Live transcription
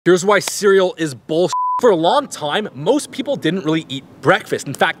Here's why cereal is bullshit. For a long time, most people didn't really eat breakfast.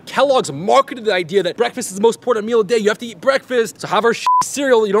 In fact, Kellogg's marketed the idea that breakfast is the most important meal of the day. You have to eat breakfast. So have our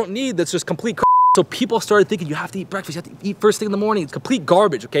cereal you don't need that's just complete crap. So people started thinking you have to eat breakfast, you have to eat first thing in the morning. It's complete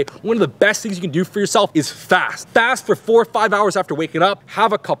garbage, okay? One of the best things you can do for yourself is fast. Fast for 4 or 5 hours after waking up.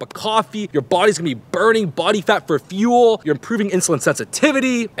 Have a cup of coffee. Your body's gonna be burning body fat for fuel. You're improving insulin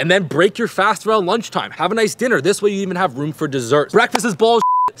sensitivity. And then break your fast around lunchtime. Have a nice dinner. This way you even have room for dessert. Breakfast is bullshit.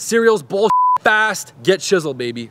 Cereal's bullshit. Fast. Get chiseled, baby.